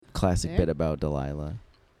classic bit about Delilah.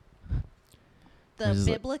 The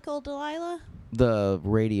biblical Delilah? The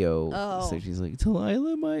radio. Oh. So she's like,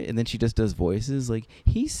 Delilah, and then she just does voices like,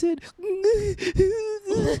 he said,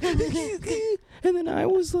 and then I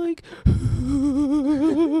was like,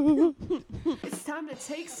 it's time to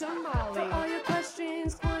take some Molly. For all your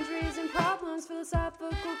questions, quandaries, and problems,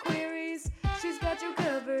 philosophical queries, she's got you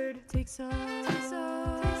covered. Take some.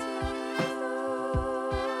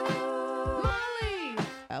 Molly!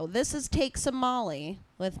 Oh, this is Take Some Molly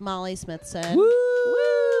with Molly Smithson.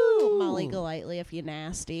 woo! Molly Golightly if you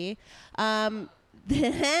nasty.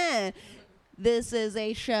 This is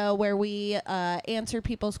a show where we answer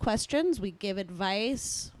people's questions, we give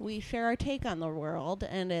advice, we share our take on the world,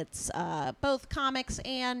 and it's both comics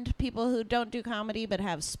and people who don't do comedy but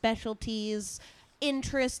have specialties,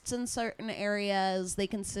 interests in certain areas. They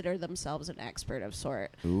consider themselves an expert of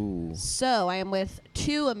sort. Ooh. So I am with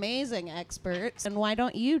two amazing experts, and why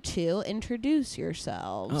don't you two introduce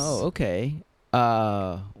yourselves? Oh, okay.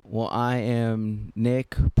 Well, I am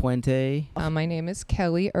Nick Puente. My name is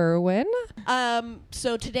Kelly Irwin.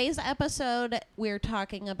 So today's episode, we're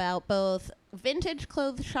talking about both vintage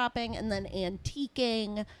clothes shopping and then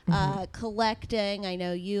antiquing, collecting. I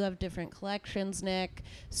know you have different collections, Nick.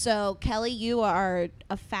 So Kelly, you are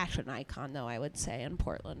a fashion icon, though, I would say, in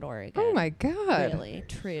Portland, Oregon. Oh my God. Really,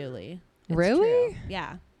 truly. It's Really? true.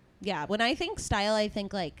 Yeah. Yeah. When I think style, I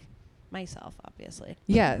think like myself, obviously.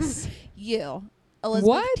 Yes. You. Elizabeth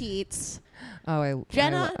What? Teets. Oh,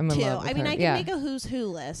 Jenna, I'm in too. love with I mean, her. I can Yeah. make a who's who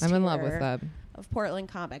list. I'm in love with here that. of Portland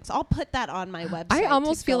comics. I'll put that on my website. I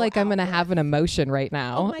almost feel like I'm going to have an emotion right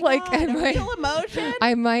now. Oh my like God, a real emotion?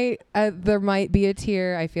 I might, there might be a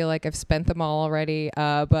tear. I feel like I've spent them all already.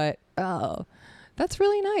 But, that's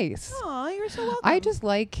really nice. Aw, you're so welcome. I just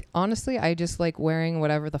like, honestly, I just like wearing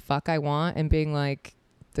whatever the fuck I want and being like,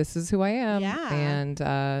 this is who I am. Yeah. And,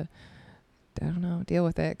 I don't know, deal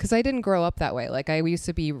with it. Because I didn't grow up that way. Like, I used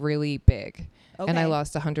to be really big. And I Okay.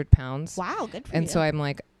 lost 100 pounds. Wow, good for you. And so I'm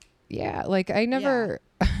like, yeah, like I never,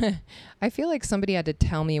 I feel like somebody had to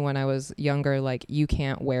tell me when I was younger, like, you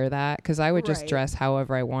can't wear that. Because I would just Right. dress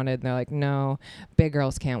however I wanted. And they're like, no, big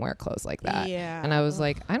girls can't wear clothes like that. Yeah. And I was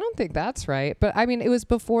like, I don't think that's right. But I mean, it was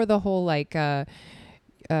before the whole like,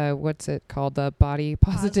 what's it called? The body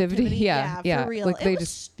positivity. Yeah, Yeah. for real. Like It they was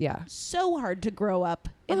just, yeah. so hard to grow up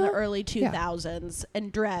in the early 2000s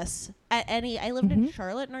and dress at any. I lived in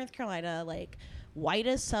Charlotte, North Carolina, like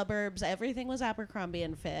whitest suburbs. Everything was Abercrombie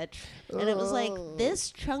and Fitch, and it was like, this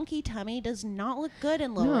chunky tummy does not look good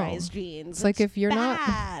in low-rise jeans. It's like if you're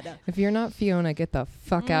bad. not if you're not Fiona, get the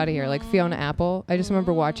fuck out of here. Like Fiona Apple. I just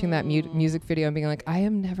remember watching that music video and being like, I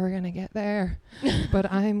am never gonna get there, but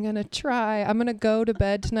I'm gonna try. I'm gonna go to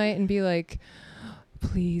bed tonight and be like,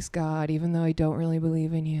 please God, even though I don't really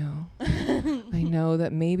believe in you, I know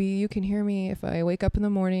that maybe you can hear me if I wake up in the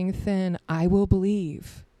morning thin. I will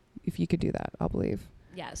believe. If you could do that, I'll believe.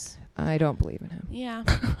 Yes. I don't believe in him. Yeah.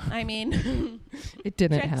 I mean, It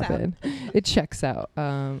didn't Checks happen. It checks out.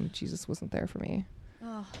 Jesus wasn't there for me.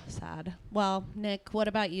 oh, sad. Well, Nick, what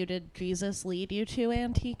about you? Did Jesus lead you to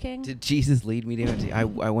antiquing? Did Jesus lead me to? I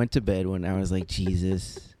went to bed when I was like,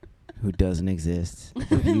 Jesus, who doesn't exist.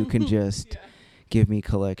 If you can just give me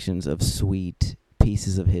collections of sweet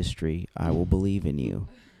pieces of history, I will believe in you.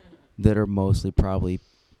 That are mostly probably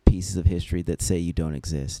pieces of history that say you don't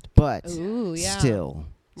exist, but Ooh, yeah. still,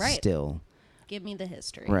 Right. Give me the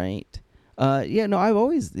history. right. I've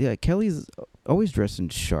always Kelly's always dressed in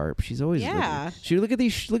sharp. She's always look at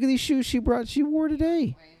these shoes she wore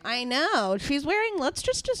today. I know. She's wearing, let's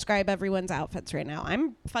just describe everyone's outfits right now.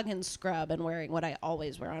 I'm fucking scrub and wearing what I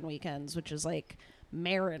always wear on weekends, which is like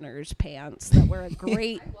Mariners pants that were a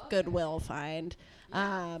great Goodwill find.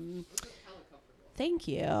 Thank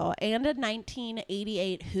you. And a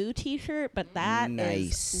 1988 Who t-shirt, but that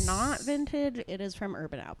is not vintage. It is from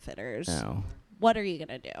Urban Outfitters. Oh. What are you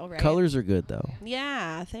going to do, right? Colors are good though.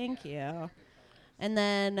 Yeah, thank you. And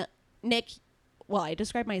then Nick, well, I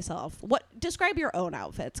describe myself. Describe your own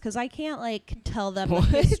outfits, because I can't like tell them the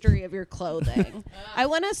history of your clothing. I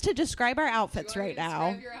want us to describe our outfits right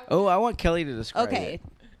now. Oh, I want Kelly to describe Okay. it.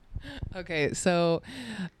 Okay, so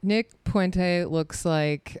Nick Puente looks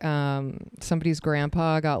like somebody's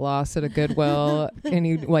grandpa got lost at a Goodwill and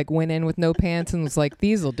he like went in with no pants and was like,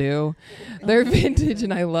 these'll do. They're vintage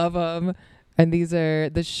and I love them. And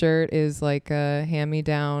the shirt is like a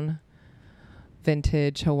hand-me-down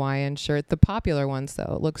vintage Hawaiian shirt. The popular ones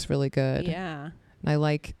though, it looks really good. Yeah. And I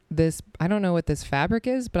like this. I don't know what this fabric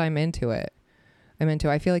is, but I'm into it.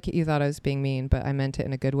 I feel like you thought I was being mean, but I meant it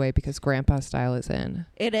in a good way because grandpa style is in.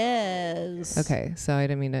 It is. Okay, so I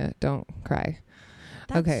didn't mean to, don't cry.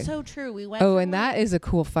 That's Okay. so true. We went. Oh, from and like- that is a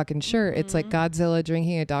cool fucking shirt. It's like Godzilla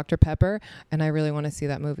drinking a Dr. Pepper, and I really want to see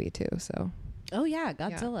that movie too. So, Oh yeah,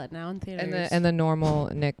 Godzilla now in theaters. and the normal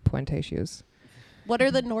Nick Puente shoes, what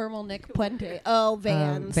are the normal Nick Puente? Oh,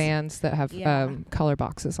 Vans. Vans that have Yeah. color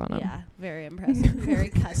boxes on them. Yeah, very impressive. Very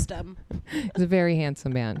custom. He's a very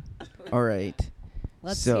handsome man. All right.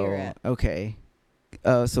 Let's so, hear it. Okay.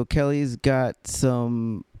 So Kelly's got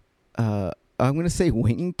some. I'm gonna say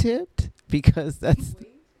wingtipped because that's.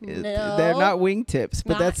 No, They're not wingtips,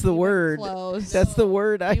 but not that's the even word. close. That's the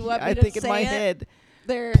word You want me I to think in say my it? head.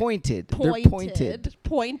 They're Pointed. They're pointed.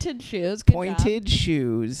 Pointed shoes. Good job. Pointed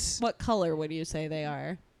shoes. What color would you say they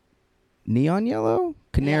are? Neon yellow?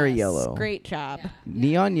 Canary Yes, yellow. Great job.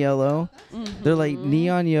 Neon yellow. They're like Mhm.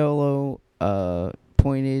 neon yellow,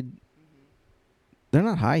 pointed. They're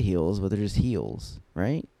not high heels, but they're just heels,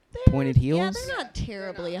 right? Pointed Yeah, heels? they're not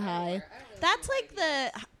terribly high. That's like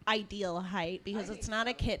the ideal height because it's not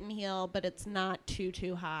a kitten heel, but it's not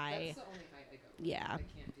too high. Yeah.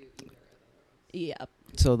 Yep.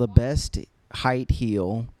 So the best height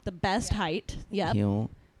heel, The best height. Yep. heel,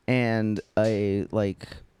 and a like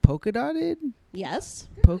polka dotted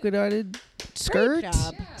skirt,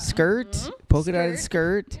 job. skirt, Mhm. polka dotted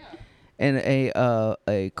skirt, and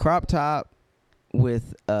a crop top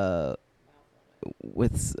with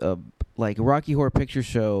like Rocky Horror Picture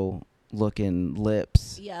Show looking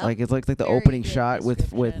lips. Yep. Like it's like the Very opening good shot with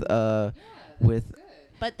But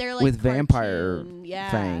they're like with vampire cartoon,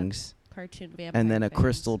 yeah, fangs, cartoon vampire. and then a fangs.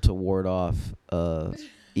 crystal to ward off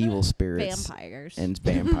evil spirits Vampires. and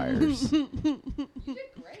vampires.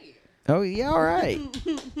 Oh yeah, all right,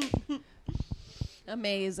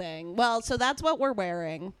 Amazing. Well, so that's what we're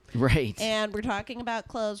wearing. right. And we're talking about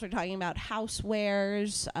clothes, we're talking about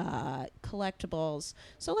housewares, collectibles.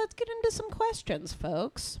 So let's get into some questions,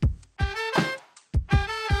 folks.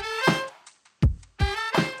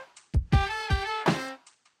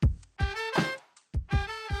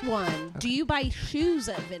 One, do you buy shoes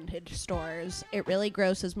at vintage stores? It really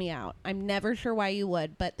grosses me out. I'm never sure why you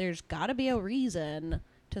would, but there's got to be a reason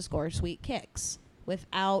to score sweet kicks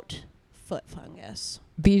without foot fungus.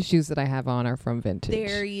 These shoes that I have on are from vintage.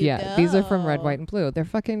 There you Yeah, these are from Red, go. White, and Blue. They're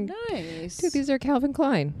fucking. Nice. Dude, these are Calvin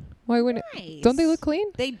Klein. Why wouldn't? Nice. Don't they look clean?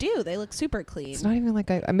 They do. They look super clean. It's not even like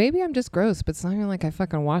maybe I'm just gross, but it's not even like I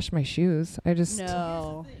fucking wash my shoes. I just.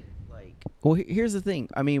 No. Well, here's the thing.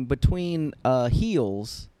 I mean, between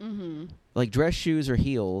heels, Mm-hmm. like dress shoes or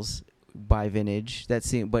heels by vintage.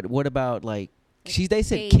 But what about like? They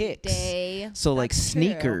said kicks. Day. So like That's true.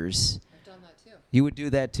 sneakers. I've done that too. You would do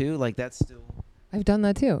that too? Like that's still. I've done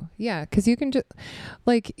that too. Yeah, because you can just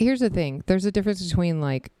like. Here's the thing. There's a difference between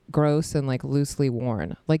like gross and like loosely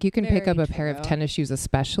worn. Like you can pick up Very a pair of true. tennis shoes,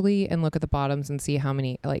 especially, and look at the bottoms and see how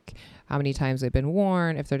many times they've been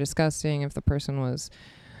worn. If they're disgusting, if the person was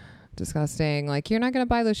disgusting, like you're not gonna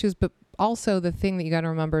buy those shoes. But also the thing that you got to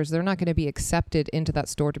remember is they're not going to be accepted into that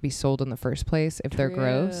store to be sold in the first place if they're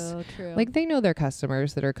gross. True. Like they know their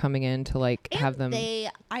customers that are coming in to like and have them.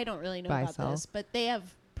 I don't really know buy, about sell. this, but they have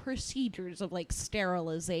procedures of like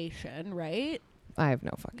sterilization, right? I have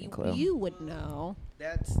no fucking clue. You would know.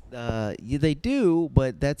 That's they do,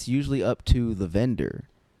 but that's usually up to the vendor.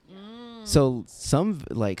 So some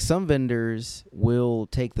vendors will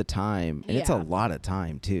take the time, and it's a Yeah. lot of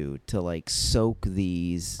time too, to like soak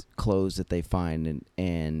these clothes that they find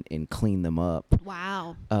and clean them up.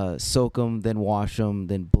 Wow. Soak them, then wash them,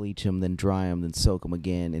 then bleach them, then dry them, then soak them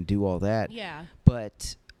again, and do all that. Yeah.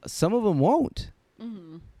 But some of them won't,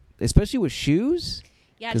 Mm-hmm. especially with shoes.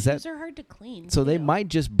 Yeah, 'Cause shoes that- are hard to clean. So they too. might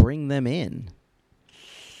just bring them in.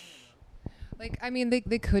 Like, I mean, they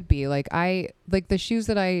could be like the shoes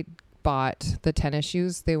that I bought, the tennis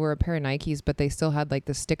shoes, they were a pair of Nikes, but they still had like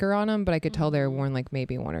the sticker on them, but I could tell they were worn like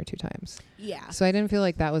maybe 1 or 2 times. Yeah. So I didn't feel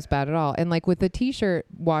like that was bad at all. And like with the t-shirt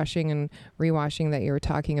washing and rewashing that you were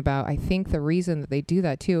talking about, I think the reason that they do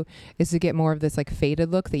that too is to get more of this like faded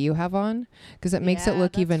look that you have on, because it makes it Yeah,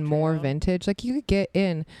 look that's even more true. vintage. Like you could get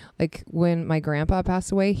in, like when my grandpa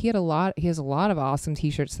passed away, he has a lot of awesome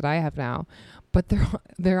t-shirts that I have now. But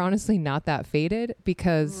they're honestly not that faded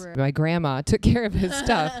because Right. my grandma took care of his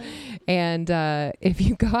stuff. And if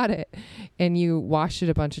you got it and you washed it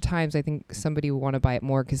a bunch of times, I think somebody would want to buy it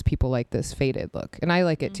more because people like this faded look. And I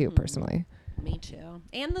like it too, personally. Me too.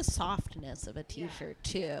 And the softness of a t-shirt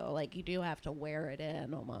too. Like you do have to wear it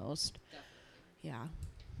in almost. Yeah.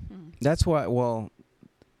 That's why. Well,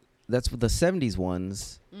 that's what the '70s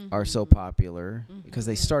ones are so Mm-hmm. popular because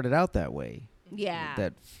they started out that way. Yeah.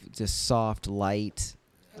 That just soft, light.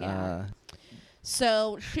 Yeah.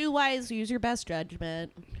 So shoe wise, use your best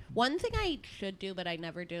judgment. One thing I should do, but I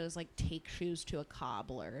never do, is like take shoes to a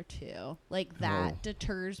cobbler too. Like that Oh.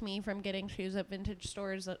 deters me from getting shoes at vintage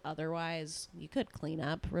stores that otherwise you could clean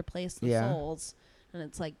up, replace the Yeah. soles, and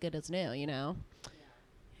it's like good as new, you know?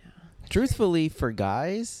 Truthfully, for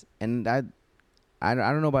guys, and I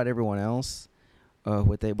don't know about everyone else,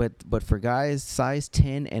 but for guys size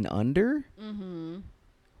 10 and under, Mm-hmm.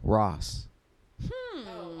 Ross.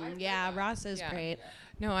 Yeah, Ross is Yeah. great.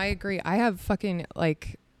 No, I agree. I have fucking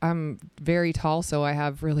like I'm very tall, so I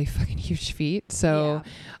have really fucking huge feet. So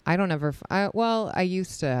I don't ever. I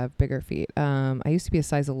used to have bigger feet. I used to be a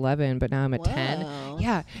size 11, but now I'm a 10. Whoa.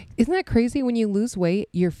 Yeah, isn't that crazy? When you lose weight,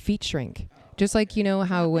 your feet shrink. Just like you know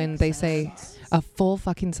how when they say a full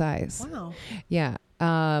fucking size. Wow. Yeah.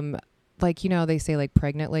 Like you know they say like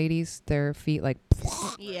pregnant ladies, their feet like.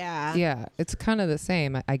 Yeah. Yeah, it's kind of the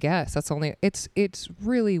same, I guess. That's only it's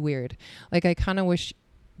really weird. Like I kind of wish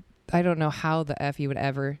I don't know how the F you would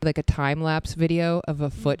ever like a time lapse video of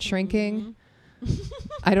a foot shrinking.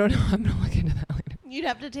 I don't know. I'm gonna look into that later. You'd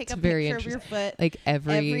have to take It's a very picture of your foot Like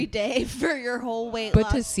every day for your whole weight But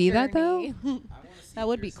loss to see that, though? journey. That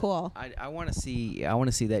would be cool. I want to see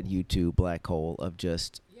that YouTube black hole of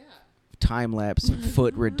just time lapse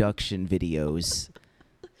foot reduction videos.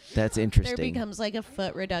 That's There interesting. becomes like a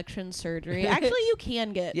foot reduction surgery. Actually, you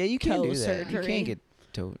can get Yeah, you can toe do that. surgery. You can get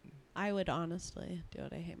toe. I would honestly do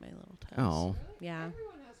it. I hate my little toes. Oh, Yeah.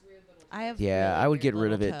 I have. yeah. really I would weird get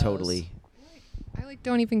rid of little it toes. totally. I like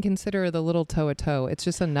don't even consider the little toe a toe. It's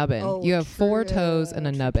just a nubbin. Oh, You have 4 toes and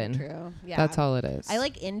a true, nubbin. True. Yeah. That's all it is. I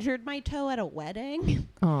like injured my toe at a wedding.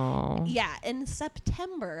 Oh. Yeah, in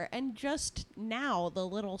September, and just now the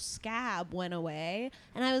little scab went away,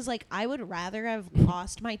 and I was like, I would rather have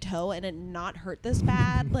lost my toe and it not hurt this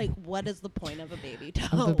bad. Like, what is the point of a baby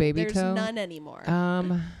toe? Of the baby There's toe? none anymore.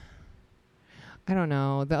 I don't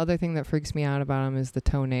know. The other thing that freaks me out about them is the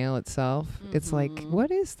toenail itself. It's like, what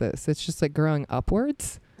is this? It's just like growing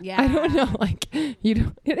upwards. yeah, I don't know. Like you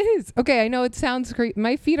don't. It is okay. I know it sounds great.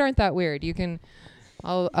 My feet aren't that weird. You can.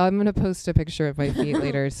 I'm gonna post a picture of my feet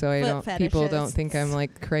later, so I Foot don't. People don't think I'm fetishists.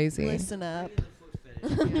 like crazy. Listen up.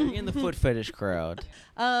 You're in the foot fetish crowd.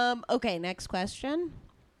 Okay, next question.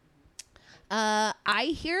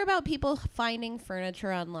 I hear about people finding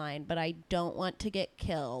furniture online, but I don't want to get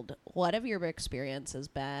killed. What have your experiences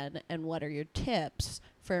been, and what are your tips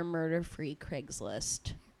for a murder-free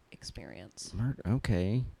Craigslist experience?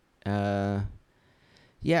 Okay.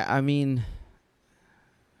 Yeah. I mean,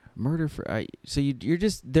 murder for. So you're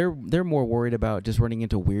just they're more worried about just running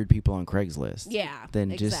into weird people on Craigslist. Yeah,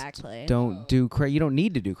 Then exactly. just don't do You don't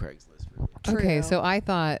need to do Craigslist. Really. Okay, True. so I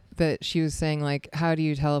thought that she was saying like, how do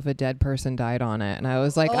you tell if a dead person died on it? And I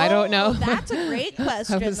was like, I don't know. Oh, That's a great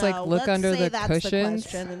question. I was like, though. look Let's under say the that's cushions. The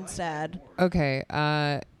question instead. Okay.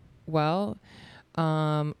 Well,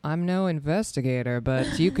 I'm no investigator,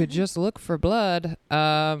 but you could just look for blood.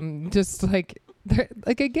 Just like,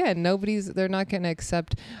 again, they're not going to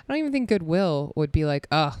accept. I don't even think Goodwill would be like,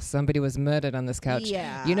 oh, somebody was murdered on this couch.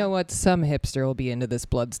 Yeah. You know what? Some hipster will be into this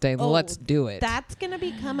blood stain. Oh, Let's do it. That's gonna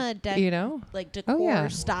become a You know? like decor yeah.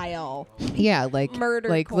 style. Yeah, like Murder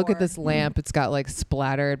like look at this core. lamp. It's got like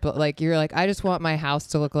splattered, but like you're like, I just want my house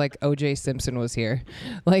to look like O.J. Simpson was here.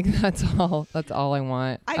 Like that's all I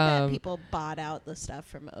want. I bet people bought out the stuff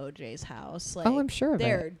from OJ's house. Like, I'm sure of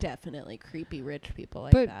they're it. definitely creepy rich people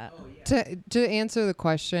like But that. To answer the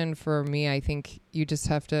question for me, I think you just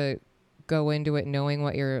have to go into it knowing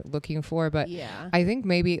what you're looking for. But Yeah. I think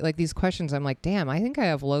maybe like these questions, I'm like, damn, I think I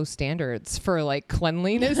have low standards for like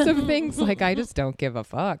cleanliness of things. Like I just don't give a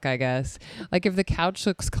fuck, I guess. Like if the couch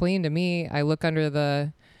looks clean to me, I look under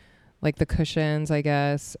the cushions, I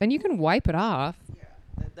guess. And you can wipe it off.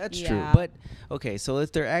 That's Yeah. true. But okay, so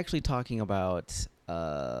if they're actually talking about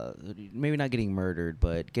maybe not getting murdered,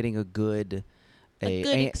 but getting a good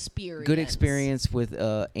experience. good experience with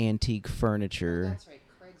antique furniture. right,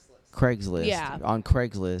 Craigslist. Yeah. On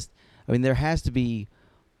Craigslist. I mean, there has to be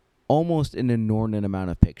almost an inordinate amount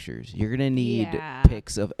of pictures. You're going to need Yeah.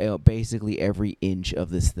 pics of basically every inch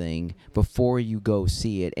of this thing before you go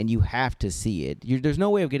see it, and you have to see it. There's no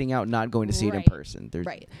way of getting out not going to see it in Right. person.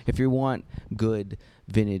 Right. If you want good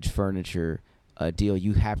vintage furniture deal,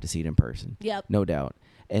 you have to see it in person. Yep. No doubt.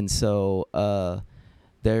 And so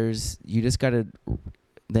you just got to,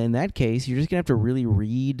 then in that case, you're just going to have to really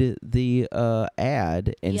read the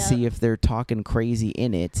ad and Yep. see if they're talking crazy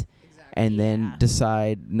in it, and then Yeah.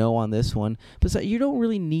 decide no on this one. But you don't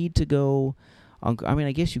really need to go on, I mean,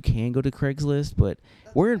 I guess you can go to Craigslist, but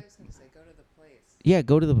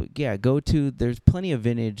go to, there's plenty of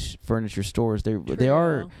vintage furniture stores. They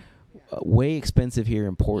are True. way expensive here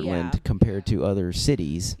in Portland Yeah. compared to other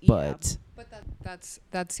cities, Yeah. but But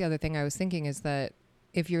that's the other thing I was thinking is that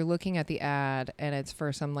if you're looking at the ad and it's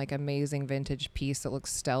for some like amazing vintage piece that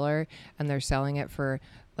looks stellar and they're selling it for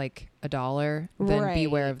like $1, then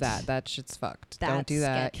beware of that. That shit's fucked. Don't do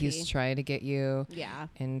that. Sketchy. He's trying to get you Yeah.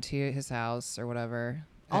 into his house or whatever.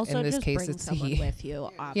 Also, in this just case, bring it's someone he. with you,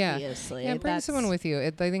 obviously. Yeah, bring That's- someone with you.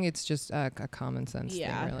 I think it's just a common sense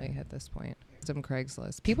Yeah. thing, really, at this point. Some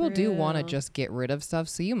Craigslist. People do want to True. just get rid of stuff,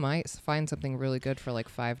 so you might find something really good for like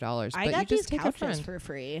 $5. I but got you just these take a couches friend. for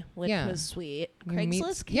free, which Yeah. was sweet. You meet-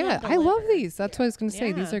 Craigslist can Yeah, I love deliver. these. That's what I was going to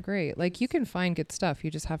say. These Yeah. are great. Like, you can find good stuff.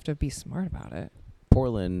 You just have to be smart about it.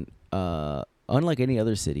 Portland, unlike any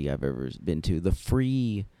other city I've ever been to, the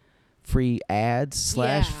free ads /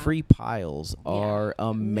 Yeah. free piles are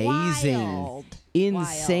amazing. Wild.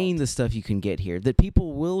 Insane Wild. the stuff you can get here that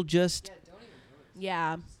people will just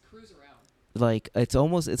Yeah. like.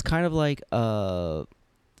 It's kind of like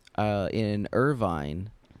in Irvine.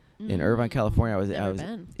 In Irvine, California, Never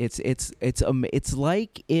been. it's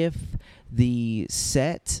like if the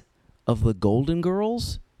set of the Golden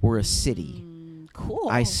Girls were a city. Cool.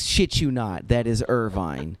 I shit you not. That is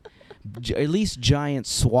Irvine. At least giant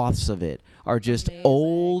swaths of it are just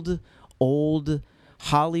Amazing. old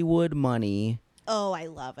Hollywood money Oh, I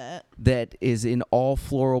love it. that is in all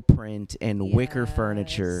floral print and wicker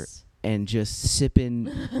furniture Yes. and just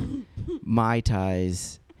sipping Mai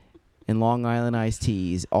Tais and Long Island iced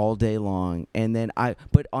teas all day long. And then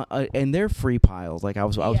and they're free piles. Like I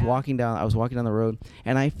was Yeah. walking down the road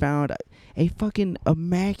and I found a fucking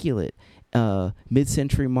immaculate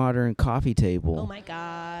mid-century modern coffee table. Oh my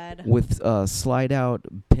god. With slide out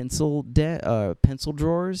pencil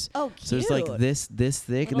drawers. Oh, cute. So it's like this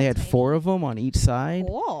thick, and Little they had tiny. 4 of them on each side.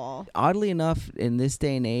 Cool. Oddly enough, in this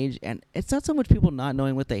day and age, and it's not so much people not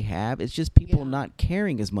knowing what they have, it's just people Yeah. not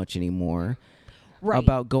caring as much anymore Right.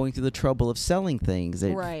 about going through the trouble of selling things.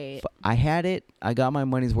 Right. I had it. I got my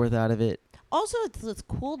money's worth out of it. Also, it's this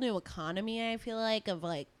cool new economy, I feel like, of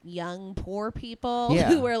like young poor people Yeah.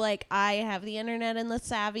 who are like, I have the internet and the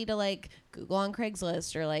savvy to like Google on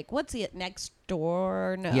Craigslist or like, what's it, next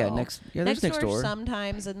door? No. Yeah, there's next door.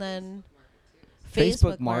 sometimes, and then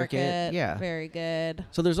Facebook Facebook Market, yeah. Very good.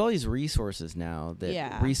 So there's all these resources now that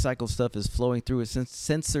Yeah. recycled stuff is flowing through.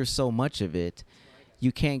 Since there's so much of it,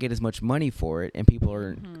 you can't get as much money for it, and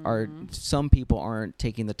people some people aren't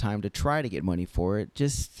taking the time to try to get money for it.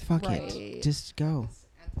 Just fuck Right. it. Just go.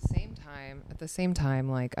 At the same time,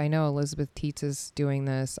 like, I know Elizabeth Teets is doing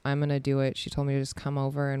this. I'm going to do it. She told me to just come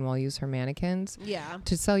over and we'll use her mannequins Yeah.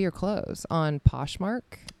 to sell your clothes on Poshmark.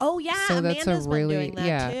 Oh yeah. So that's Amanda's a really, been doing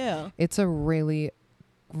that too. It's a really,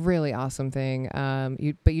 really awesome thing.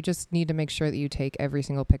 But you just need to make sure that you take every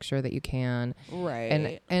single picture that you can.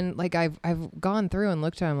 Right. And like I've gone through and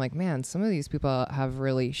looked at them like, man, some of these people have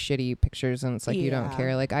really shitty pictures and it's like you don't Yeah.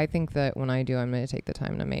 care. Like I think that when I do, I'm going to take the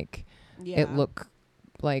time to make Yeah. it look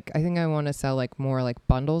like, I think I want to sell like more like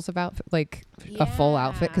bundles of outfit, like a full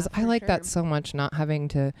outfit, because I for like sure. that so much, not having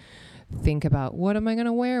to think about what am I going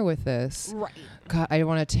to wear with this. Right. God, I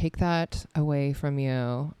want to take that away from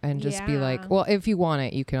you and just be like, Yeah. well, if you want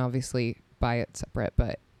it, you can obviously buy it separate,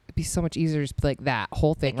 but it'd be so much easier just like that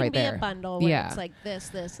whole thing It can right be there. a bundle where Yeah. it's like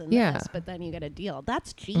this, and Yeah. this, but then you get a deal.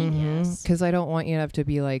 That's genius. Because I don't want you to have to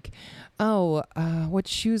be like, oh, what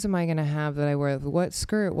shoes am I going to have that I wear? What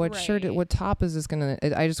skirt? What shirt? Right. What top is this going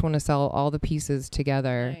to? I just want to sell all the pieces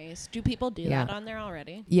together. Nice. Do people do Yeah. that on there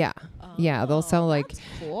already? Yeah. Yeah, they'll sell Oh, like, that's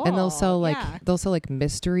cool. and they'll sell like Yeah.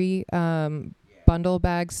 mystery bundle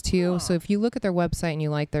bags too. So if you look at their website and you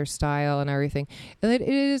like their style and everything, it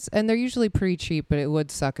is, and they're usually pretty cheap, but it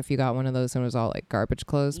would suck if you got one of those and it was all like garbage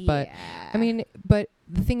clothes. But I mean, but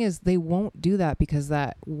the thing is, they won't do that because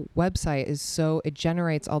that website is so, it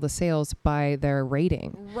generates all the sales by their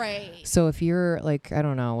rating. Right. So if you're like, I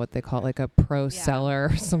don't know what they call it, like a pro seller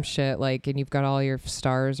or some shit, like, and you've got all your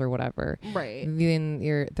stars or whatever, Right. then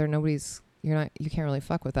you can't really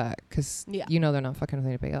fuck with that because Yeah. you know they're not fucking with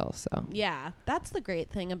anybody else. So Yeah, that's the great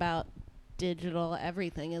thing about digital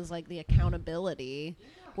everything is like the accountability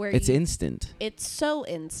where It's instant. it's so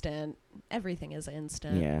instant. Everything is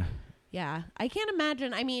instant. Yeah. Yeah. I can't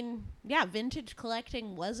imagine. I mean, yeah, vintage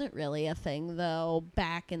collecting wasn't really a thing though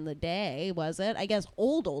back in the day, was it? I guess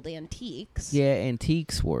old antiques. Yeah,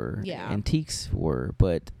 antiques were.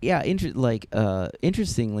 But yeah,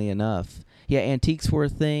 interestingly enough, yeah, antiques were a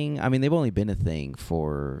thing. I mean, they've only been a thing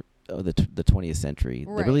for the 20th century.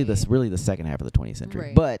 Right. Really the second half of the 20th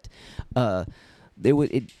century. Right. But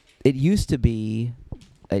it used to be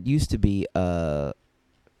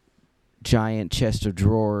giant chest of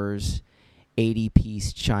drawers,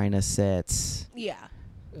 80-piece china sets, Yeah.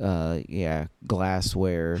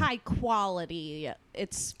 glassware. High quality.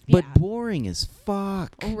 It's But yeah. boring as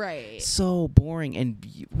fuck. Right. So boring and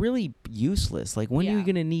really useless. Like, when are you Yeah.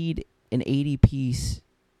 going to need an 80-piece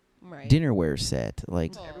Right. dinnerware set?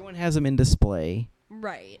 Like, Well- everyone has them in display.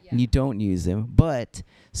 Right. Yeah. And you don't use them. But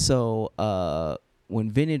so when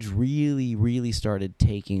vintage really, really started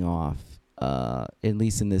taking off, at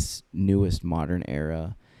least in this newest modern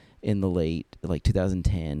era, in the late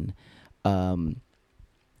 2010,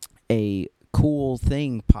 a cool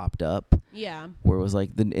thing popped up Yeah. where it was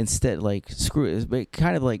like instead screw it, but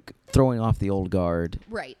kind of like throwing off the old guard,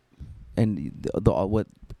 Right. and what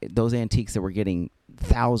those antiques that were getting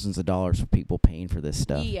thousands of dollars for people paying for this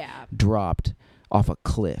stuff Yeah. dropped off a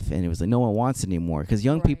cliff, and it was like no one wants it anymore because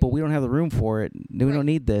young Right. people, we don't have the room for it. We Right. don't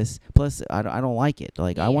need this. Plus, I don't like it.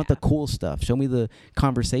 Like, I want the Yeah. cool stuff. Show me the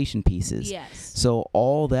conversation pieces. Yes. So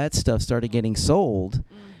all that stuff started getting sold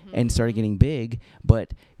and started Mhm. getting big.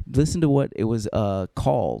 But listen to what it was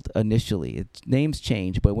called initially. Its names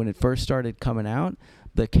changed, but when it first started coming out,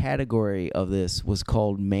 the category of this was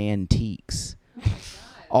called mantiques.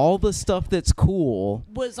 All the stuff that's cool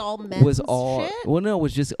was all men's was all shit? well, no, it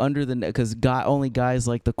was just under the because only guys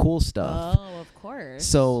like the cool stuff. Oh, of course.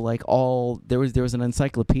 So like there was an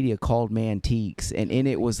encyclopedia called Mantiques, and in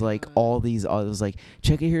it was like all these. It was like,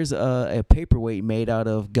 check it, here's a paperweight made out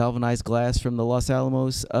of galvanized glass from the Los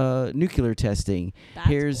Alamos nuclear testing. That's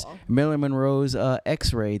Here's cool. Marilyn Monroe's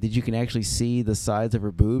X-ray that you can actually see the sides of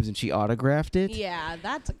her boobs, and she autographed it. Yeah,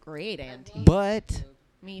 that's a great antique. But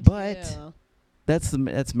Me too. but- that's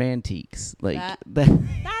Mantiques. Like that.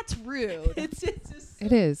 That's rude. it's just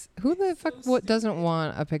It is. Who the fuck doesn't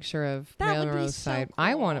want a picture of That Marilyn would be Monroe's so side?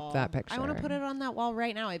 I want cool. that picture. I want to put it on that wall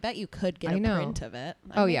right now. I bet you could get I a know. print of it.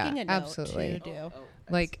 Oh, I'm yeah, making a note absolutely. to do.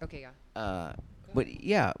 Like, okay, yeah. But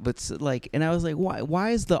yeah, like, and I was like, why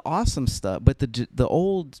is the awesome stuff, but the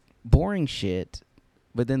old boring shit,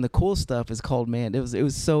 but then the cool stuff is called It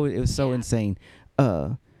was so Yeah. insane.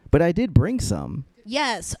 But I did bring some.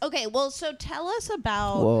 Yes. Okay. Well, so tell us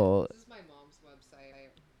about. Well, This is my mom's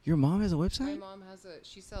website. your mom has a My website? mom has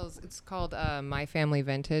she sells, it's called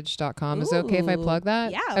myfamilyvintage.com. Is it okay if I Ooh. plug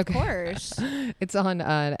that? Yeah, Okay. of course. It's on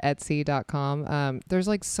Etsy.com. There's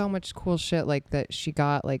like so much cool shit like that she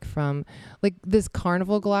got like from like this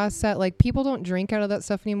carnival glass set. Like, people don't drink out of that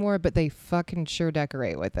stuff anymore, but they fucking sure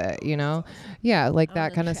decorate with it, you know? Yeah, like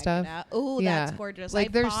that kind of stuff. Oh, Yeah. that's gorgeous. Like,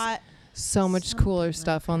 I there's bought So much cooler something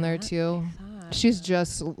stuff like on there that. too. I thought. She's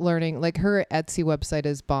just learning. Like, her Etsy website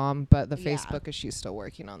is bomb, but the Yeah. Facebook is she's still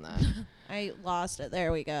working on that. I lost it.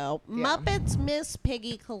 There we go. Yeah. Muppets Miss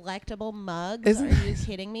Piggy collectible mugs. Isn't- Are you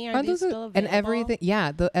kidding me? Are Aren't these those still available? and everything?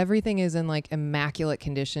 Yeah, everything is in like immaculate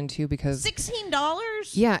condition too because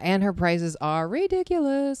 $16? yeah, and her prices are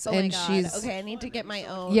ridiculous. Oh and my God. she's Okay, I need to get my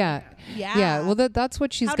own. yeah, Yeah. yeah. Well, that's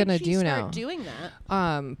what she's How did gonna she do start now. doing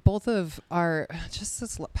that? Both of our just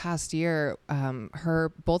this past year,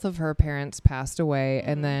 both of her parents passed away,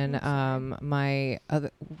 and then my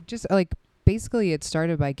other just like basically it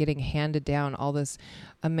started by getting handed down all this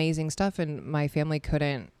amazing stuff, and my family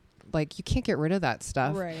couldn't like you can't get rid of that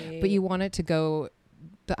stuff, Right. but you want it to go.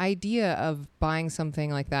 The idea of buying something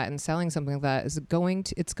like that and selling something like that is going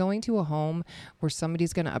to a home where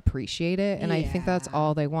somebody's going to appreciate it. And I think that's Yeah.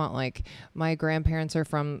 all they want. Like, my grandparents are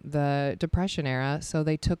from the Depression era, so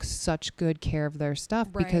they took such good care of their stuff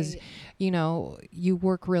because, Right. you know, you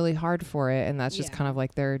work really hard for it. And that's just Yeah. kind of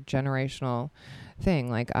like their generational thing.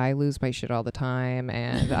 Like, I lose my shit all the time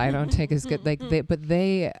and I don't take as good, but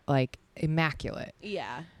they like immaculate.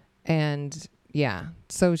 Yeah. And yeah,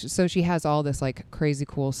 so she has all this like crazy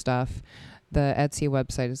cool stuff. The Etsy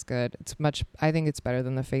website is good. I think it's better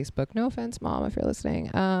than the Facebook. No offense, Mom, if you're listening.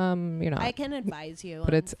 You know, I can advise you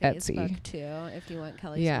But on it's Facebook Etsy. too if you want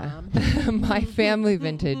Kelly's yeah, mom. My Family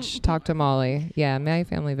Vintage. Talk to Molly. Yeah, My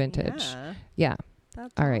Family Vintage. Yeah, Yeah.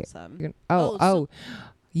 that's All right. awesome. Oh, so-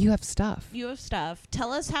 you have stuff. You have stuff.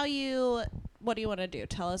 Tell us what do you want to do?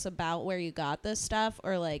 Tell us about where you got this stuff,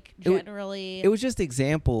 or like generally. It was just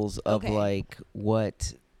examples of Okay. like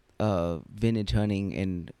what vintage hunting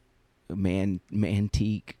and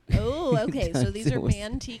mantique. Oh, okay. So these It are was-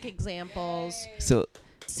 mantique examples. So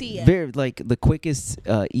See it. very like the quickest,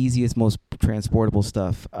 easiest, most transportable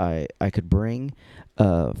stuff I could bring.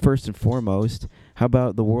 First and foremost, how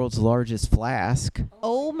about the world's largest flask?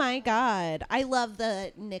 Oh my God. I love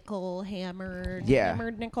the nickel hammered. Yeah.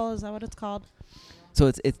 Hammered nickel. Is that what it's called? So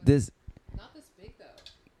it's this. Not this big though,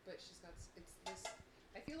 but she's got it's this.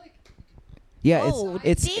 I feel like Yeah, Oh,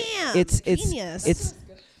 it's damn. it's Genius.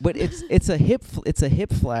 it's a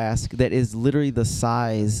hip flask that is literally the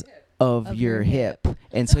size of your hip,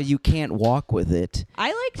 and so you can't walk with it. I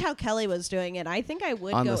like liked how Kelly was doing it. I think I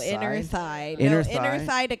would On go the inner side? thigh. Inner Inner thigh?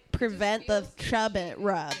 thigh to prevent the chub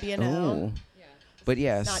rub, you know? Ooh. But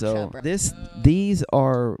yeah, Not so chub rub. these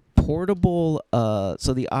are portable.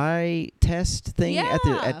 So the eye test thing Yeah.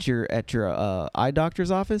 at your eye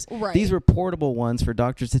doctor's office. Right. These were portable ones for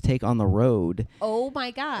doctors to take on the road, Oh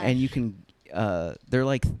my gosh. and you can. They're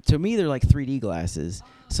like, to me, they're like 3D glasses.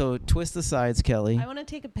 So twist the sides, Kelly. I want to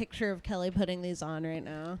take a picture of Kelly putting these on right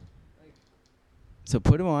now. So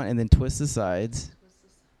put them on and then twist the sides,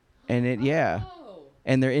 and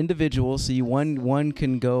and they're individual. So one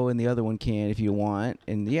can go and the other one can if you want,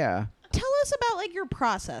 and yeah. Tell us about like your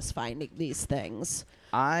process finding these things.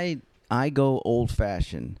 I go old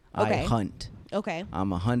fashioned. Okay. I hunt. Okay.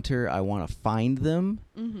 I'm a hunter. I want to find them.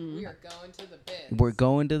 Mm-hmm. We are going to the bins. We're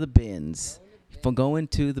going to the bins. Going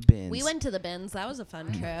to the bins. We went to the bins. That was a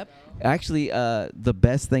fun trip. Actually, the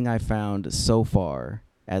best thing I found so far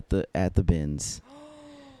at the bins.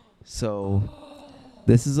 So,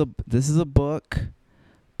 this is a book,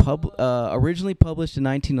 originally published in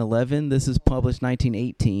 1911. This is published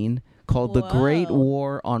 1918, called "The Great Whoa.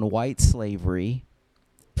 War on White Slavery,"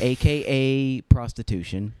 aka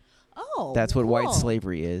prostitution. Oh, That's what white cool.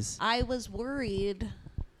 slavery is. I was worried.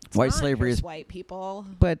 It's White not slavery just is- white people.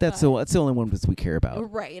 But that's the only one we care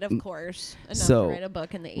about. Right, of course. Enough so- to write a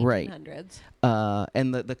book in the right. 1800s.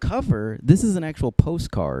 And the cover, this is an actual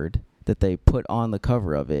postcard that they put on the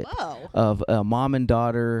cover of it, Whoa. of a mom and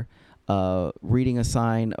daughter reading a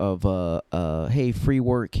sign of hey, free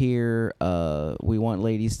work here, we want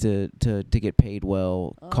ladies to get paid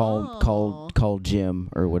well, call Jim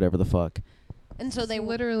or whatever the fuck. And so They they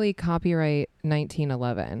literally copyright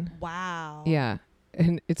 1911. Wow. Yeah.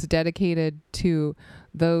 And it's dedicated to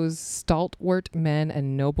those stalwart men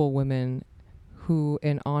and noble women who,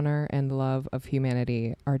 in honor and love of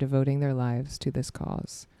humanity, are devoting their lives to this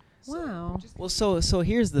cause. Wow. Well, so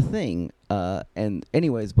here's the thing, and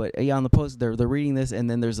anyways, but yeah, on the post they're reading this, and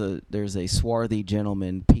then there's a swarthy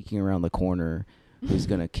gentleman peeking around the corner who's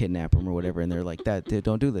gonna kidnap him or whatever, and they're like,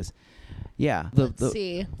 don't do this. Yeah, Let's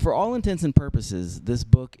see. for all intents and purposes, this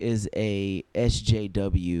book is a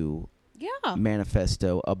SJW Yeah.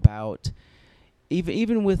 manifesto about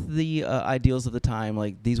even with the ideals of the time,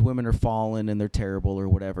 like these women are fallen and they're terrible or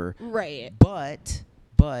whatever. Right. But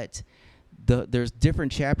there's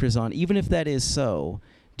different chapters on, even if that is so,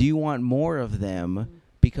 do you want more of them?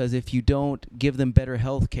 Because if you don't give them better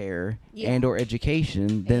health care Yeah. and or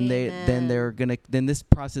education, then then this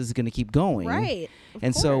process is gonna keep going. Right. Of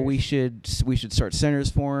And so we course. should start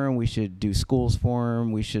centers for them. We should do schools for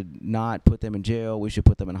them. We should not put them in jail. We should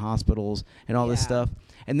put them in hospitals and all this Yeah. stuff.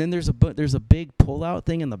 And then there's a big pullout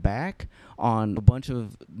thing in the back on a bunch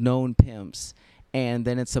of known pimps. And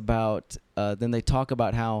then it's about then they talk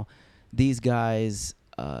about how these guys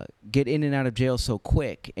get in and out of jail so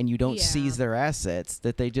quick, and you don't Yeah. seize their assets,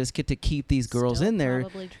 that they just get to keep these girls Still in there.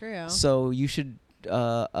 Probably true. So you should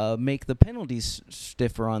make the penalties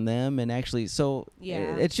stiffer on them, and actually, so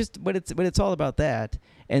Yeah. it's just, but it's all about that.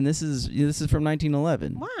 And this is from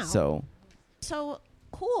 1911. Wow. So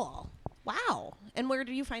cool. Wow. And where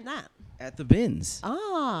do you find that? at the bins,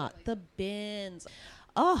 Ah, the bins.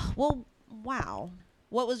 Oh, well, wow.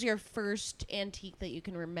 What was your first antique that you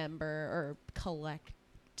can remember, or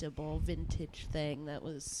collectible vintage thing that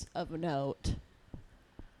was of note?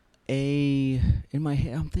 in my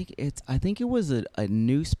head, I think it was a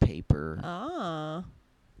newspaper. Ah.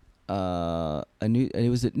 It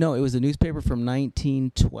was a newspaper from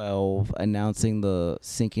 1912 announcing the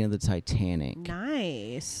sinking of the Titanic.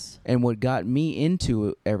 Nice. And what got me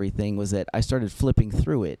into everything was that I started flipping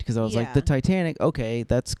through it, because I was like, Yeah. the Titanic, okay,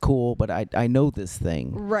 that's cool, but I know this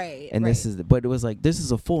thing. Right. And right. but it was like, this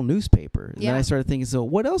is a full newspaper. And then Yeah. I started thinking, so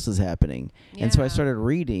what else is happening? And so I Yeah. started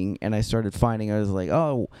reading, and I started finding, I was like,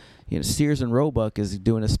 oh, Sears and Roebuck is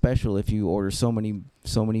doing a special. If you order so many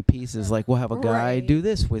pieces, like, we'll have a guy Right. do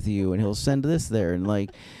this with you, and he'll send this there, and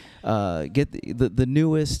like, get the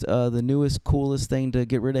newest coolest thing to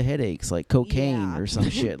get rid of headaches, like cocaine Yeah. or some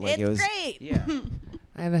shit. Like It's it was great. Yeah.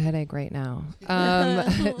 I have a headache right now.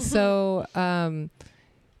 I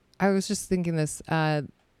was just thinking this. Do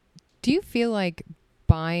you feel like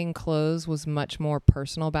buying clothes was much more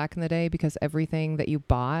personal back in the day, because everything that you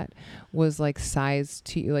bought was like sized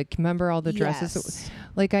to you? Like, remember all the dresses? Yes.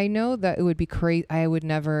 Like, I know that it would be crazy. I would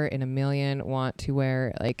never in a million want to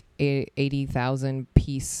wear like a 80,000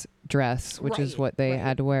 piece dress, which is Right, what they right.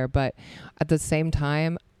 had to wear. But at the same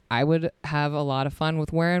time, I would have a lot of fun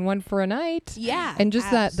with wearing one for a night. Yeah. And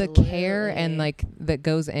just that the care and absolutely. like that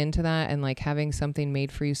goes into that, and like having something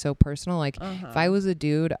made for you so personal. Like, Uh-huh. if I was a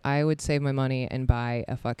dude, I would save my money and buy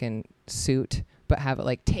a fucking suit but have it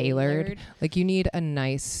like tailored. Like you need a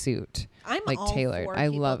nice suit. I'm like all tailored. for I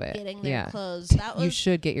people love it. getting their Yeah. clothes. That You was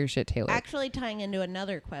should get your shit tailored. actually tying into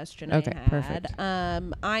another question Okay, I had. perfect.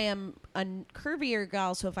 I am a curvier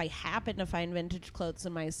gal, so if I happen to find vintage clothes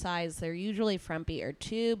in my size, they're usually frumpy or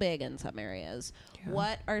too big in some areas. Yeah.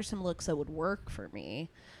 What are some looks that would work for me?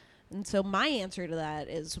 And so my answer to that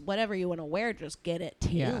is whatever you want to wear, just get it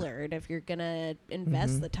Yeah. tailored if you're going to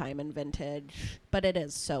invest Mhm. the time in vintage. But it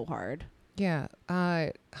is so hard. Yeah,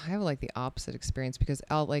 I have like the opposite experience because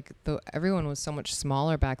everyone was so much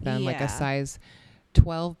smaller back then. Like Yeah. a size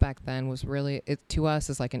 12 back then was really, it to us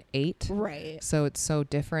is like an 8. Right. So it's so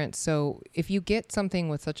different. So if you get something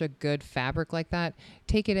with such a good fabric like that,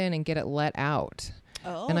 take it in and get it let out.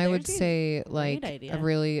 Oh, And I would there's a say great like idea. a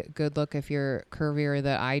really good look if you're curvier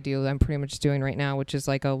that I do, I'm pretty much doing right now, which is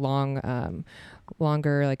like a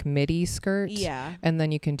longer like midi skirt. Yeah. And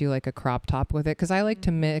then you can do like a crop top with it. Cause I like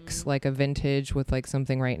to mix like a vintage with like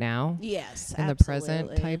something right now Yes. in the present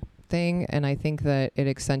absolutely. type thing. And I think that it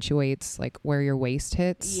accentuates like where your waist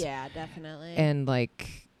hits. Yeah, definitely. And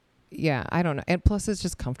like, yeah, I don't know. And plus it's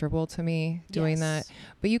just comfortable to me doing that. Yes.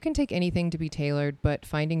 But you can take anything to be tailored, but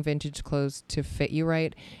finding vintage clothes to fit you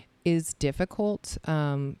right is difficult.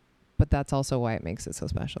 But that's also why it makes it so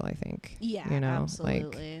special, I think. Yeah, you know,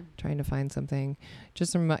 absolutely. like trying to find something,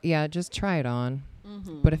 just just try it on.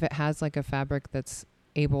 Mhm. But if it has like a fabric that's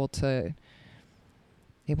able to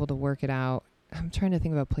work it out, I'm trying to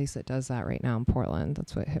think of a place that does that right now in Portland.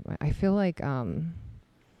 That's what hit my. I feel like I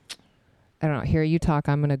don't know. Here, you talk.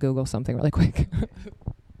 I'm gonna Google something really quick.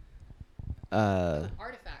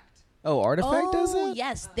 Artifact. Oh, Artifact does Oh, it?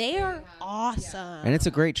 yes, they are awesome. And it's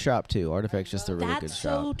a great shop too. Artifact's just a really That's good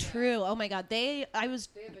so shop. true. Oh my god, They have a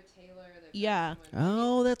tailor. yeah.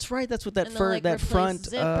 Oh, that's right. That's what that And they'll, like, that replace front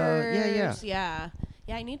zippers. Yeah.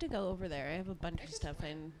 Yeah, I need to go over there. I have a bunch of stuff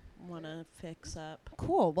I want to fix up.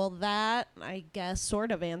 Cool. Well, that I guess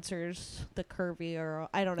sort of answers the curvy, or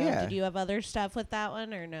I don't know. Yeah. Did you have other stuff with that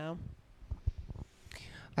one or no?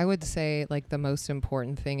 I would say like the most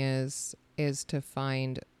important thing is to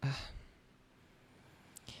find a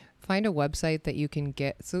website that you can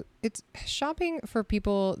get. So it's shopping for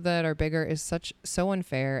people that are bigger is so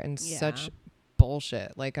unfair and Yeah. such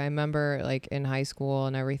bullshit. Like I remember like in high school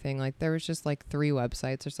and everything, like there was just like 3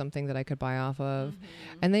 websites or something that I could buy off of.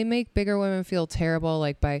 And they make bigger women feel terrible.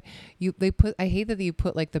 Like I hate that you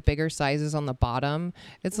put like the bigger sizes on the bottom.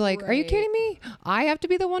 It's like, are you Right. kidding me? I have to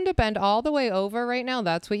be the one to bend all the way over right now.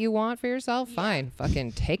 That's what you want for yourself? Yeah. Fine.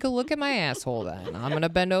 Fucking take a look at my asshole then. I'm going to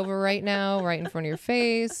bend over right now, right in front of your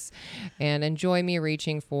face, and enjoy me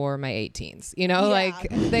reaching for my 18s. You know, Yeah.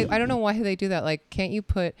 like I don't know why they do that. Like, can't you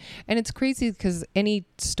put, and it's crazy because any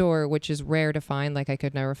store, which is rare to find, like I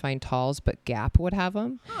could never find talls, but Gap would have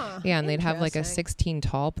them. Huh, Yeah, and they'd have like a interesting. 16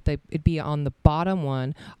 tall, but it'd be on the bottom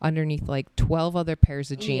one underneath like 12 other pairs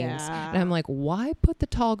of jeans. Yeah. And I'm like, why put the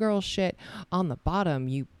tall girl shit on the bottom,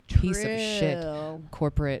 you piece of shit, True.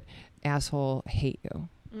 corporate asshole, hate you.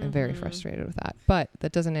 I'm very Mhm. frustrated with that. But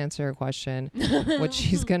that doesn't answer a question. What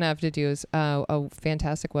she's going to have to do is a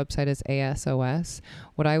fantastic website is ASOS.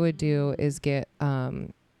 What I would do is get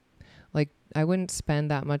I wouldn't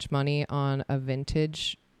spend that much money on a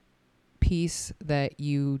vintage piece that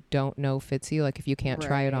you don't know fits you. Like if you can't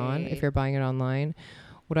try it on, if Right. you're buying it online,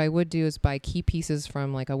 what I would do is buy key pieces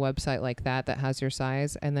from like a website like that has your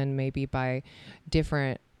size, and then maybe buy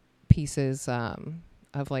different pieces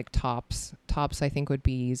of like tops. Tops I think would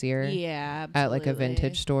be easier. Yeah, absolutely. At like a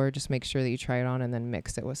vintage store. Just make sure that you try it on and then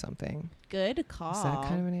mix it with something. Good call. Is that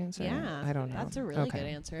kind of an answer? Yeah, I don't know. That's a really Okay. good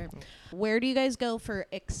answer. Where do you guys go for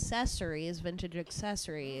accessories, vintage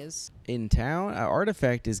accessories? In town,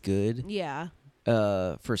 Artifact is good. Yeah.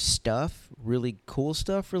 For stuff, really cool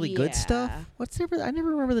stuff, really good stuff. Yeah. What's there? I never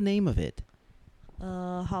remember the name of it.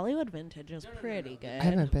 Hollywood Vintage is pretty good. I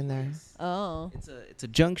haven't been there. Oh. It's a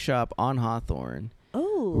junk shop on Hawthorne.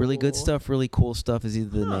 Oh. Really good stuff, really cool stuff is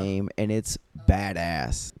either the Huh. name, and it's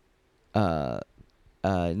badass.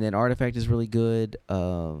 And then Artifact is really good.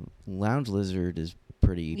 Lounge Lizard is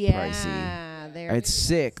pretty pricey. Yeah, they're It's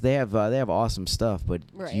sick. They have awesome stuff, but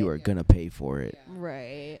Right. you are gonna pay for it.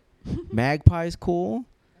 right. Magpie's cool.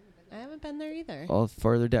 I haven't been there either. All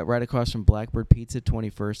further down, right across from Blackbird Pizza,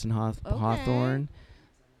 21st and Okay. Hawthorne.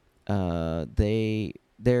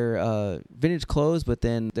 They're vintage clothes, but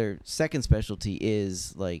then their second specialty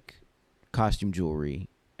is like costume jewelry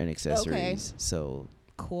and accessories. So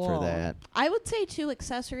Cool. for that, I would say too,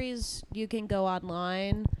 accessories you can go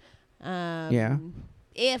online. Yeah.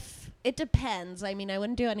 If it depends. I mean, I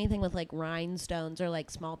wouldn't do anything with like rhinestones or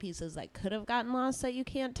like small pieces that could have gotten lost that you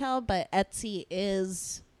can't tell. But Etsy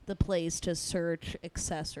is the place to search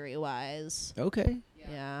accessory wise. Okay.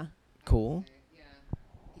 Yeah. Cool.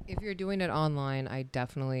 If you're doing it online, I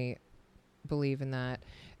definitely believe in that.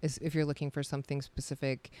 Is if you're looking for something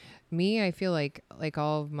specific. Me, I feel like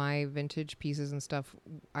all of my vintage pieces and stuff,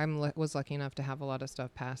 was lucky enough to have a lot of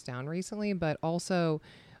stuff passed down recently, but also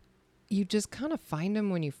you just kind of find them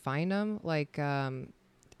when you find them. Like,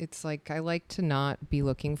 it's like I like to not be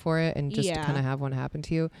looking for it and just Yeah. kind of have one happen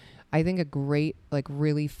to you. I think a great, like,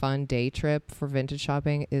 really fun day trip for vintage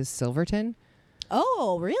shopping is Silverton.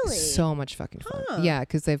 Oh, really? So much fucking fun. Huh. Yeah,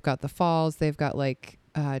 because they've got the falls. They've got like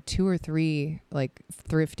 2 or 3 like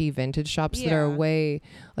thrifty vintage shops that are Yeah. way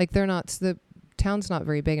like they're not. The town's not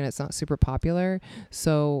very big and it's not super popular.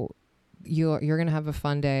 So you're gonna have a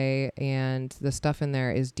fun day, and the stuff in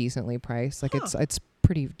there is decently priced. Like it's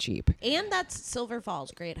pretty cheap. And that's Silver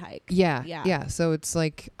Falls, great hike. Yeah, Yeah. yeah. So it's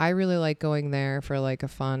like I really like going there for like a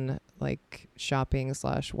fun like shopping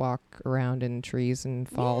 / walk around in trees and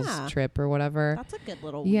falls Yeah. trip or whatever. That's a good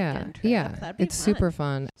little Yeah, weekend trip. yeah. That'd be It's fun. super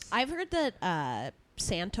fun. I've heard that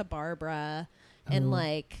Santa Barbara and Oh,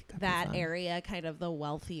 like that'd be that fun. area, kind of the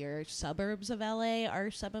wealthier suburbs of LA, are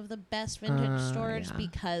some of the best vintage stores yeah.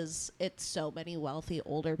 because it's so many wealthy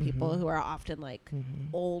older people Mhm. who are often like Mhm.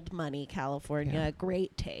 old money California, Yeah.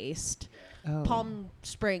 great taste. Oh. Palm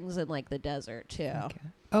Springs and like the desert too. Okay.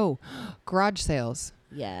 Oh, garage sales.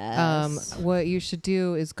 Yes. What you should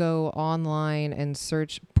do is go online and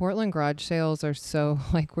search. Portland garage sales are so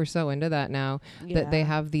like we're so into that now that they Yeah.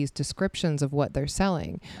 have these descriptions of what they're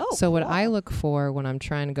selling. Oh, So what I cool. look for when I'm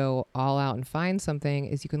trying to go all out and find something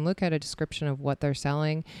is you can look at a description of what they're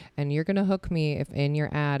selling, and you're gonna hook me if in your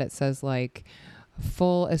ad it says like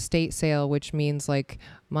full estate sale, which means like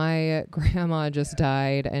my grandma just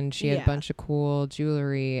died and she had Yeah. a bunch of cool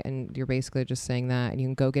jewelry, and you're basically just saying that, and you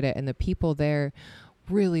can go get it, and the people there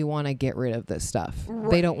really want to get rid of this stuff.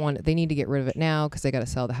 They don't want they need to get rid of it now because they got to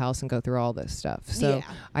sell the house and go through all this stuff. So Yeah.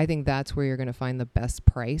 I think that's where you're going to find the best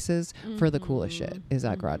prices for the coolest shit is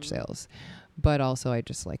at garage sales. But also I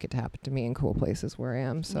just like it to happen to me in cool places where I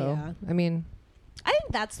am. So Yeah. I mean, I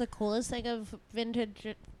think that's the coolest thing of vintage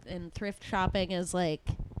and thrift shopping is like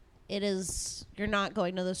it is you're not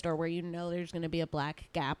going to the store where you know there's going to be a black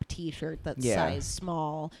Gap t-shirt that's Yeah. size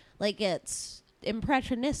small. Like it's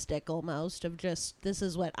impressionistic almost of just this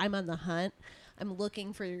is what I'm on the hunt. I'm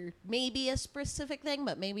looking for maybe a specific thing,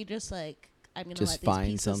 but maybe just like I'm going to Just let these find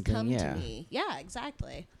pieces something, come yeah. to me. Yeah,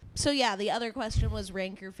 exactly. So yeah, the other question was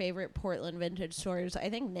rank your favorite Portland vintage stores. I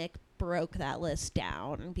think Nick broke that list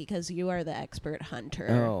down because you are the expert hunter.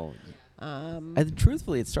 Oh. Um,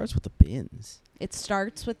 Truthfully, it starts with the bins. it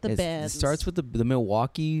starts with the It bins. starts with the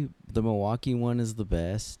Milwaukee. The Milwaukee one is the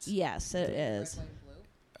best. Yes, it is.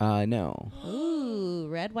 No. Ooh,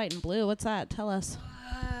 red, white, and blue. What's that? Tell us.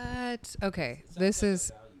 what? Okay, this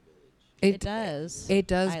is It does. It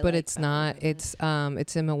does, I but like it's that not. one.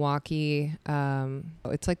 It's in Milwaukee.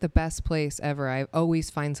 It's like the best place ever. I always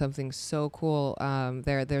find something so cool.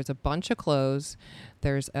 There's a bunch of clothes.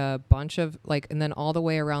 There's a bunch of like, and then all the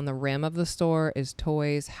way around the rim of the store is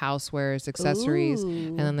toys, housewares, accessories,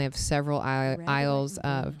 and then they have several Red, white, aisles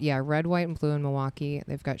and of red, white, and blue in Milwaukee.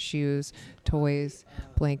 They've got shoes, toys,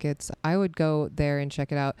 blankets. I would go there and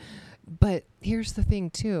check it out. But here's the thing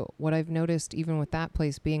too. What I've noticed, even with that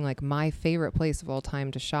place being like my favorite place of all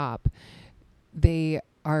time to shop, they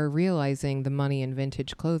are realizing the money in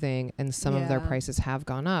vintage clothing, and some of their Yeah. prices have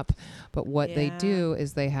gone up. But what they Yeah. do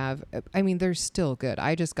is they have, I mean, they're still good.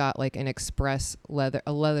 I just got like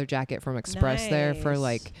a leather jacket from Express there for Nice.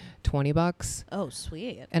 like $20. Oh,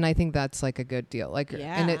 sweet. And I think that's like a good deal. Like,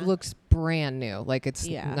 and it Yeah. looks brand new. Like it's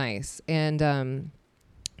Yeah. nice. And,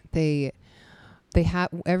 they have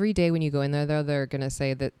every day when you go in there, they're going to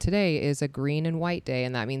say that today is a green and white day.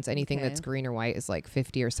 And that means anything Okay. that's green or white is like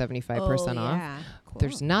 50 or 75% off. Yeah. Cool.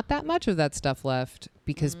 There's not that much of that stuff left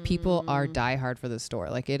because people are diehard for the store.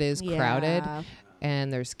 Like it is crowded, Yeah.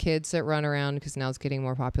 and there's kids that run around because now it's getting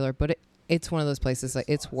more popular, but it's one of those places that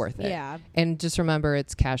it's worth it. Yeah. And just remember,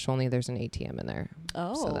 it's cash only. There's an ATM in there.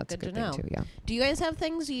 Oh, So that's good a good to know. thing too. Yeah. Do you guys have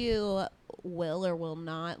things you will or will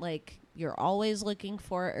not like? You're always looking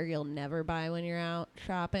for, or you'll never buy when you're out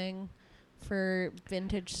shopping for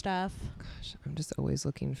vintage stuff. Gosh, I'm just always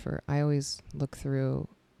looking for. I always look through.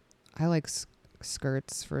 I like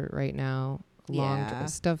skirts for right now. Long Yeah.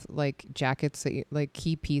 stuff like jackets that like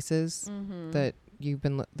key pieces Mm-hmm. that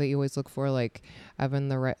that you always look for, like having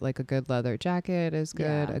the right, like a good leather jacket is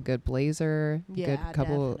good, Yeah. a good blazer, Yeah, good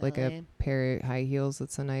couple, like a definitely. pair of high heels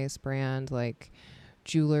that's a nice brand, like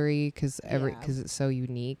jewelry because Yeah. it's so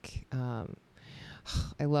unique. I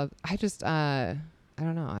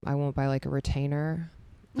don't know, I won't buy like a retainer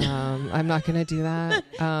I'm not gonna do that.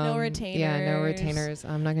 No Yeah, no retainers. retainers.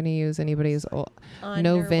 I'm not gonna use anybody's old. No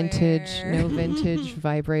Underwear. vintage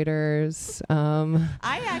vibrators.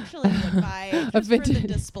 I actually would buy just for the vintage-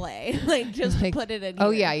 display, like just Like, put it in.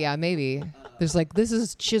 Oh here. yeah, maybe. There's like, this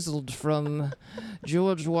is chiseled from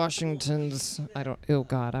George Washington's. Oh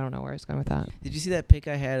God, I don't know where it's going with that. Did you see that pic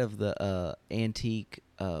I had of the antique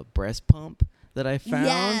breast pump that I found?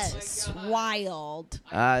 Yes, wild.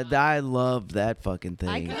 I love that fucking thing.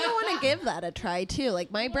 I kind of want to give that a try too.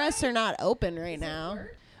 Like my breasts are not open right now.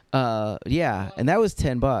 Yeah, and that was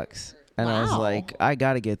 $10. And I was Wow. like, I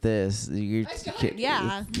gotta get this. Yeah. You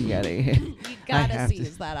gotta. You gotta have to-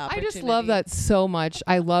 seize that I opportunity. just love that so much.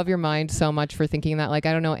 I love your mind so much for thinking that. Like,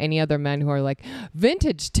 I don't know any other men who are like,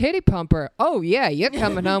 vintage titty pumper. Oh, yeah, you're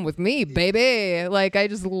coming home with me, baby. Like, I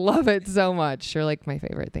just love it so much. You're like my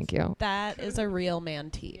favorite. Thank you. That is a real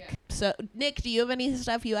mantique. So, Nick, do you have any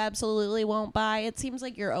stuff you absolutely won't buy? It seems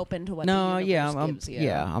like you're open to what No, the yeah, universe I'm gives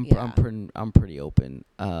you. I'm pretty open.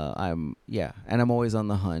 And I'm always on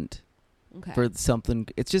the hunt Okay. for something.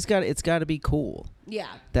 It's got to be cool. Yeah.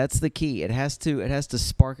 That's the key. It has to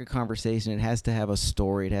spark a conversation. It has to have a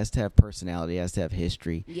story. It has to have personality. It has to have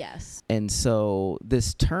history. Yes. And so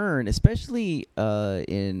this turn, especially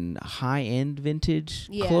in high-end vintage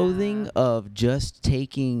Yeah. clothing, of just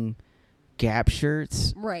taking Gap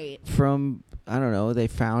shirts Right. from, I don't know, they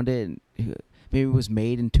found it. Maybe it was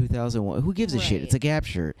made in 2001. Who gives a shit? Right. It's a Gap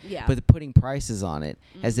shirt. Yeah. But putting prices on it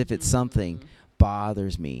as if it's something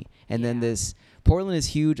bothers me. And then Yeah. Portland is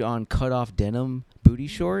huge on cut-off denim booty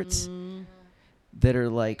shorts that are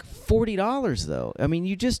like $40 though. I mean,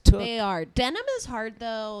 you just took. They are. Denim is hard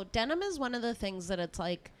though. Denim is one of the things that it's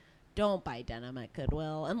like, don't buy denim at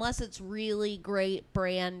Goodwill unless it's really great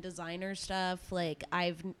brand designer stuff. Like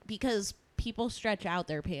because people stretch out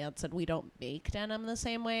their pants and we don't make denim the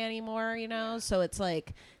same way anymore, you know? So it's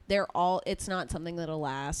like it's not something that'll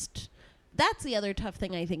last. That's the other tough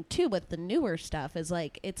thing I think too with the newer stuff is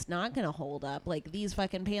like it's not going to hold up. Like these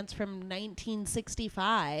fucking pants from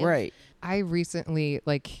 1965. Right. I recently,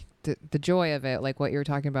 like, the joy of it, like what you were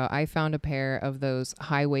talking about, I found a pair of those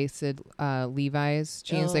high-waisted Levi's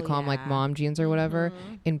jeans. They Oh, call them like yeah. mom jeans or whatever,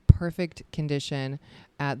 Mhm. in perfect condition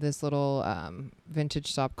at this little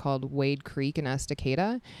vintage shop called Wade Creek in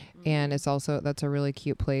Estacada. And it's also, that's a really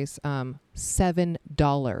cute place.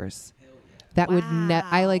 $7. That would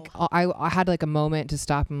I had like a moment to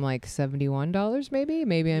stop. I'm like $71 maybe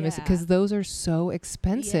I missed it Yeah. because those are so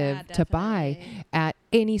expensive Yeah, to buy definitely. at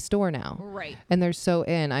any store now. Right. And they're so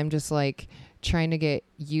in. I'm just like trying to get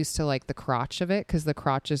used to like the crotch of it because the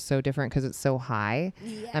crotch is so different because it's so high.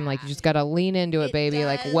 I'm like, you just gotta lean into it, It baby.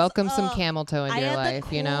 Like, does. welcome some Oh, camel toe into I your had the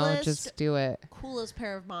life, you know? coolest- Just do it. Coolest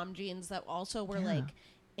pair of mom jeans that also were like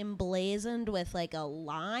emblazoned with like a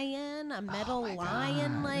lion, a metal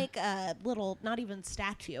lion, like a little, not even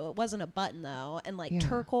statue. It wasn't a button though, and like Yeah.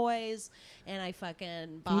 turquoise. And I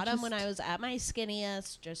fucking bought them when just- I was at my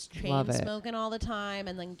skinniest, just chain Love it. smoking all the time,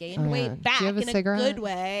 and then gained Oh, yeah. weight Do back you have a in cigarette? a good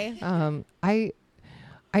way. I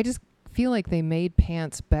just feel like they made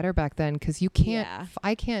pants better back then because you can't. Yeah.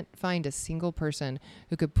 I can't find a single person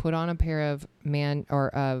who could put on a pair of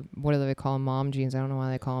what do they call them, mom jeans? I don't know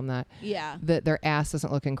why they call them that. Yeah. That their ass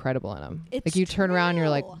doesn't look incredible in them. It's Like you turn around, and you're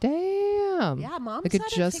like, true. damn. Yeah, mom Like said it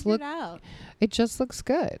it just figured look. out. It just looks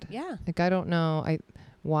good. Yeah. Like I don't know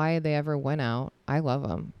why they ever went out. I love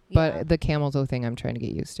them, but Yeah. the camel toe thing I'm trying to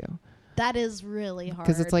get used to That is really hard.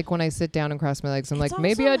 because it's like when I sit down and cross my legs, I'm It's like,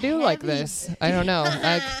 maybe also I do like heavy. this. I don't know.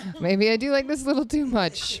 Like maybe I do like this a little too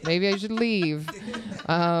much. Maybe I should leave.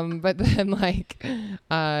 But then like,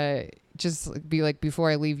 just be like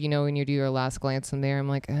before I leave, you know, when you do your last glance in there, I'm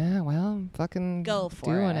like, well, I'm fucking Go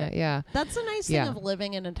for doing it. it. Yeah. That's the nice thing Yeah. of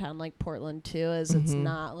living in a town like Portland too, is it's Mhm.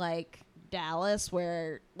 not like Dallas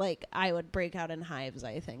where like I would break out in hives,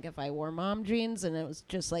 I think, if I wore mom jeans and it was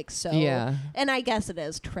just like so Yeah. and I guess it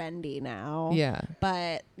is trendy now. Yeah.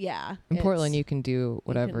 But yeah. In Portland, it's- you can do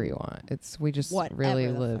whatever can- you want. We just whatever really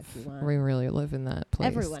the fuck live. you want. We really live in that place,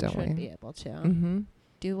 everyone don't should we? be able to Mm-hmm.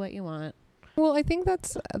 do what you want. Well, I think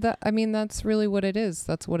that's that. I mean, that's really what it is.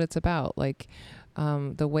 That's what it's about. Like,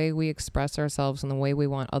 the way we express ourselves and the way we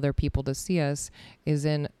want other people to see us is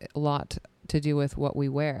in a lot to do with what we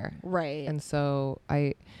wear. Right. And so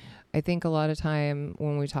I think a lot of times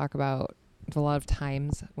when we talk about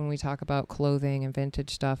clothing and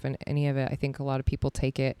vintage stuff and any of it, I think a lot of people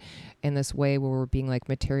take it in this way where we're being like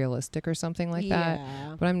materialistic or something like that.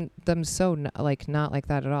 Yeah. But I'm so not like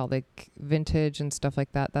that at all. Like vintage and stuff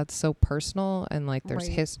like that. That's so personal and like there's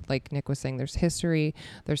Right. like Nick was saying, there's history.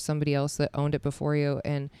 There's somebody else that owned it before you,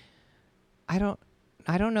 and I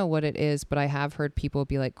I don't know what it is, but I have heard people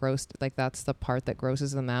be like grossed, like that's the part that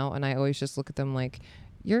grosses them out. And I always just look at them like,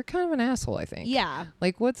 you're kind of an asshole, I think. Yeah.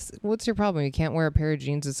 Like, what's your problem? You can't wear a pair of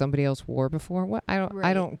jeans that somebody else wore before? What? I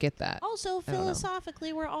Right. don't get that. Also, I don't know.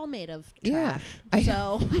 philosophically, we're all made of Yeah. trash.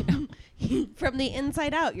 So, from the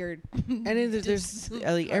inside out, you're. And then there's like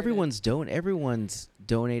discarded. everyone's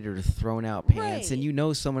donated or thrown out pants, and Right. you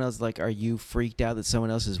know someone else. Like, are you freaked out that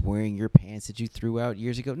someone else is wearing your pants that you threw out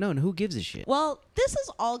years ago? No, who gives a shit? Well, this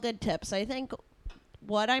is all good tips. I think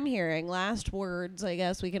what I'm hearing, last words, I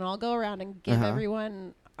guess we can all go around and give Uh-huh.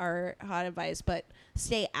 everyone our hot advice, but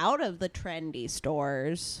stay out of the trendy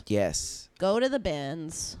stores. Yes, Go to the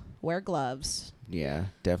bins, wear gloves, yeah,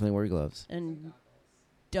 definitely wear gloves. and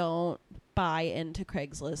don't buy into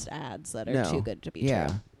Craigslist ads that are No. too good to be Yeah.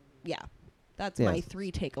 true. Yeah. That's Yeah. my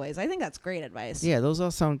 3 takeaways. I think that's great advice. Yeah, those all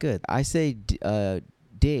sound good. I say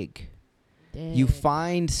dig. You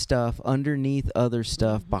find stuff underneath other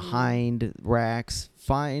stuff, behind racks.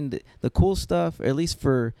 Find the cool stuff. At least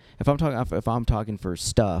for if I'm talking for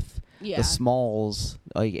stuff, Yeah. the smalls,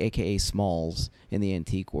 like AKA smalls in the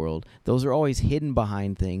antique world. Those are always hidden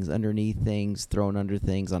behind things, underneath things, thrown under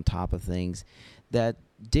things, on top of things. That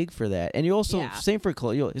dig for that, and you also Yeah. same for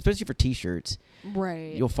clothes, especially for T-shirts.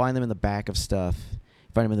 Right. You'll find them in the back of stuff.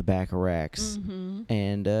 Find them in the back of racks,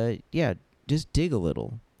 and yeah, just dig a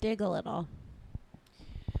little. Dig a little.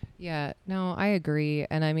 Yeah, no, I agree.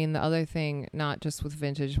 And I mean, the other thing, not just with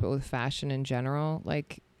vintage, but with fashion in general,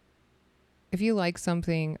 like, if you like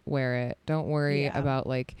something, wear it. Don't worry Yeah. about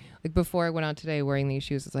like before I went out today wearing these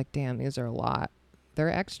shoes, it's like, damn, these are a lot.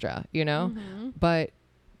 They're extra, you know? But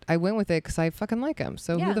I went with it because I fucking like them.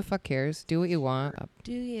 So Yeah. who the fuck cares? Do what you want.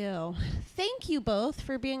 Do you? Thank you both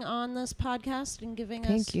for being on this podcast and giving us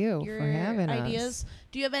Thank you your for having ideas. us.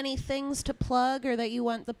 Do you have any things to plug or that you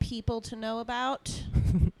want the people to know about?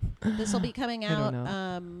 This will be coming I don't out. know.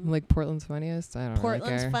 I'm like Portland's funniest. I don't Portland's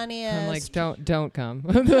really care. funniest. I'm like, don't come.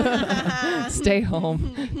 Stay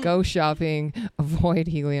home. Go shopping. Avoid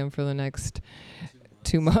helium for the next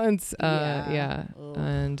 2 months. Yeah. Ugh.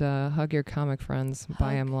 And hug your comic friends.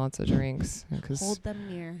 Buy them lots of drinks. 'Cause Hold them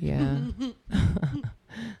near. yeah.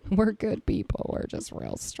 We're good people. We're just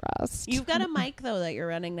real stressed. You've got a mic though that you're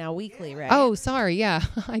running now weekly, right? Oh, sorry. Yeah.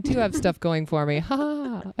 I do have stuff going for me.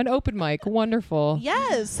 Ha! An open mic. Wonderful.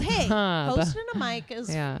 yes. Hey, Huh, the- hosting a mic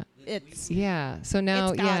is Yeah. it's Yeah. So now,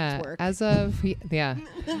 It's God's yeah, work. as of yeah,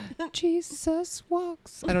 Jesus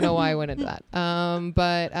walks. I don't know why I went into that.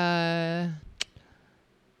 But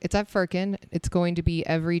it's at Firkin. It's going to be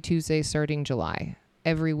every Tuesday starting July.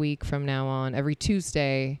 Every week from now on, every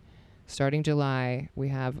Tuesday starting July, we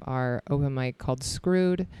have our open mic called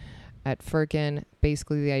Screwed at Firkin.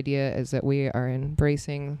 Basically, the idea is that we are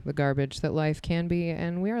embracing the garbage that life can be,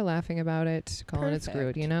 and we are laughing about it, calling it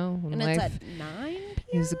Screwed. You know, when and life it's at 9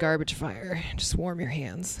 p.m. is a garbage fire. Just warm your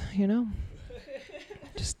hands, you know?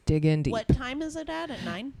 Just dig in deep. What time is it at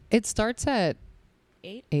 9? It starts at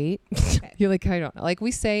 8? 8. Okay. You're like, I don't know. Like, we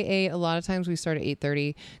say 8. A lot of times we start at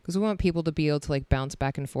 8:30 because we want people to be able to, like, bounce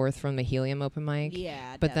back and forth from the helium open mic.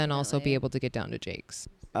 Yeah, But then also be definitely. able to get down to Jake's.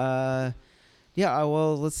 Yeah,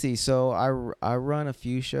 well, let's see. So I run a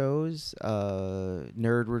few shows,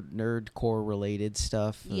 nerdcore related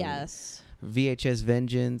stuff. Yes. VHS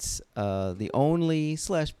Vengeance, the only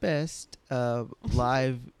 / best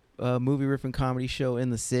live movie riffing comedy show in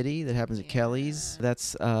the city that happens at Kelly's.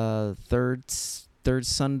 That's third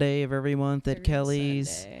Sunday of every month at Third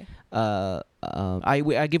Kelly's. Sunday.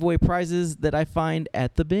 I give away prizes that I find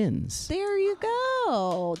at the bins. There you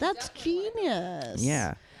go. That's genius.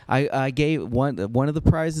 Yeah. I gave one of the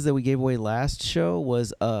prizes that we gave away last show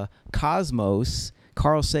was Cosmos,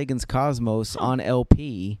 Carl Sagan's Cosmos on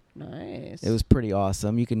LP. Nice. It was pretty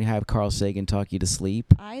awesome. You can have Carl Sagan talk you to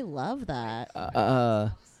sleep. I love that.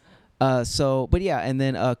 But yeah, and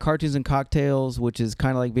then Cartoons and Cocktails, which is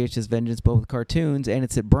kind of like VHS Vengeance, but with cartoons, and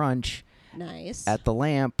it's at brunch Nice. at the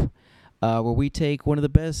Lamp, where we take one of the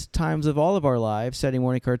best times of all of our lives, Saturday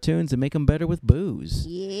morning cartoons, and make them better with booze.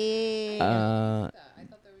 Yeah.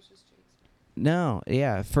 No,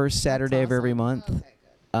 yeah, first Saturday of every month.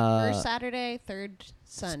 First Saturday, third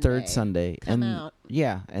Sunday. Third Sunday. Come and out.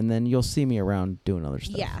 Yeah, and then you'll see me around doing other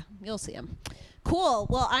stuff. Yeah, you'll see him. Cool.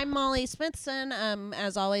 Well, I'm Molly Smithson.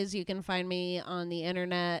 As always, you can find me on the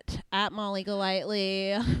internet at Molly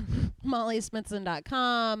Golightly,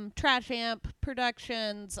 mollysmithson.com, Trash Amp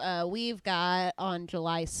Productions. We've got on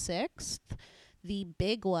July 6th, the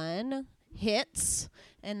big one, Hits,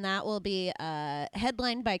 and that will be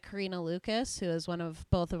headlined by Karina Lucas, who is one of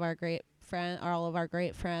both of our great all of our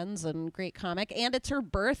great friends and great comic, and it's her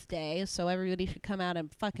birthday, so everybody should come out and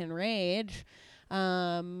fucking rage.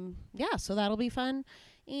 Yeah, so that'll be fun.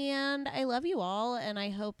 And I love you all, and I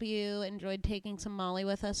hope you enjoyed taking some Molly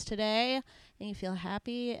with us today, and you feel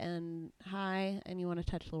happy and high, and you want to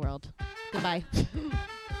touch the world. Goodbye.